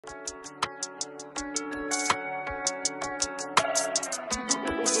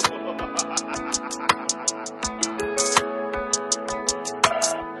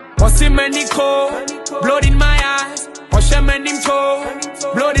many cold, blood in my eyes. Wash him and him toe,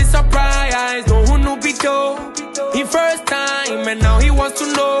 blood is surprise. No who no be told. He first time and now he wants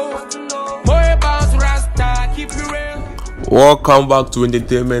to know more about Rasta. Keep it real. Welcome back to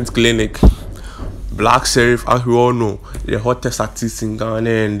Entertainment Clinic. Black Sherif, as we all know, the hottest artist in Ghana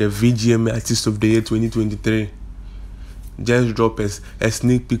and the VGM Artist of the Year 2023, just dropped a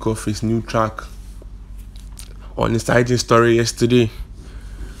sneak peek of his new track on his IG story yesterday,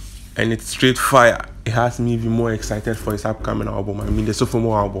 and it's straight fire. It has me even more excited for his upcoming album. I mean, the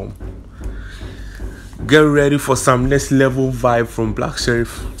sophomore album. Get ready for some next level vibe from Black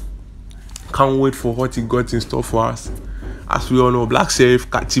Sherif. Can't wait for what he got in store for us. As we all know, Black Sherif,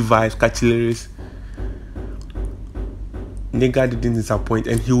 catchy vibes, catchy lyrics. Nigga didn't disappoint,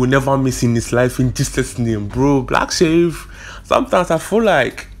 and he will never miss in his life in Jesus' name, bro. Black Sherif, sometimes I feel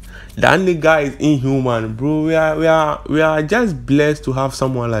like that nigga is inhuman, bro. We are just blessed to have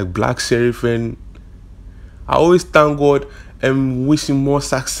someone like Black Sherif, and I always thank God and wish him more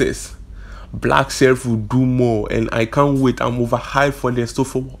success. Black Sherif will do more, and I can't wait. I'm overhyped for the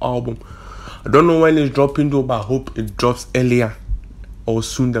sophomore album. I don't know when it's dropping though, but I hope it drops earlier or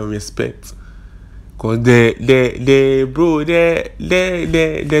soon than we expect. Cause the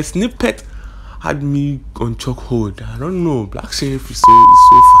snippet had me on chokehold. I don't know. Black Sherif is so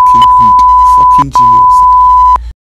fucking good, fucking genius.